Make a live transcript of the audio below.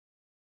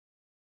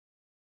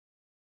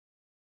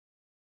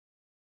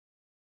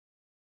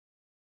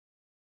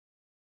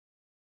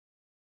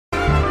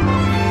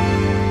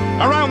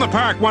Around the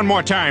park one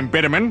more time,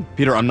 Bitterman.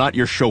 Peter, I'm not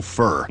your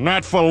chauffeur.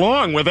 Not for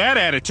long with that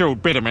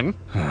attitude, Bitterman.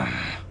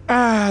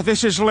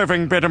 This is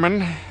living,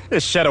 Bitterman.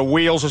 This set of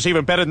wheels is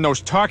even better than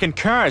those talking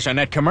cars on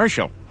that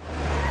commercial.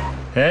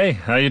 Hey,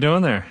 how you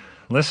doing there?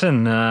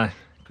 Listen,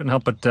 couldn't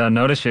help but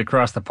notice you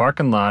across the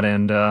parking lot,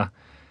 and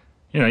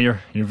you're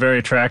very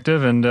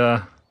attractive, and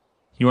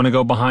you want to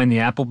go behind the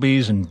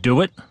Applebee's and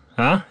do it?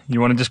 Huh?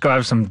 You want to just go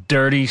have some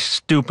dirty,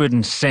 stupid,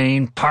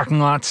 insane parking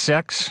lot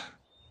sex?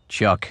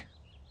 Chuck,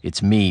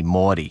 it's me,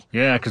 Morty.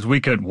 Yeah, 'cause we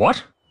could...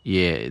 What?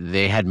 Yeah,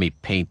 they had me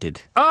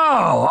painted.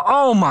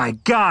 Oh my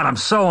God, I'm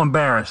so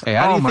embarrassed. Hey,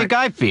 how do you think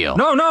I feel?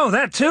 No,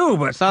 that too,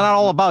 but... It's not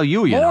all about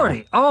you, you Morty,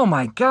 know. oh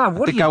my God,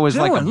 what are you doing? I think I was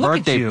like a Look at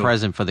birthday you.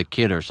 present for the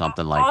kid or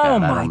something like that. Oh I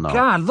my don't know.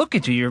 God, look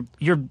at you.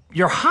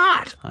 You're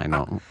hot. I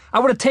know. I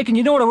would have taken,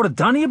 you know what I would have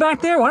done to you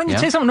back there? Why didn't you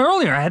Yeah? say something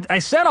earlier? I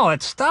said all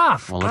that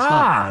stuff. Well,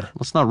 God.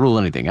 let's not rule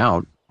anything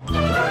out.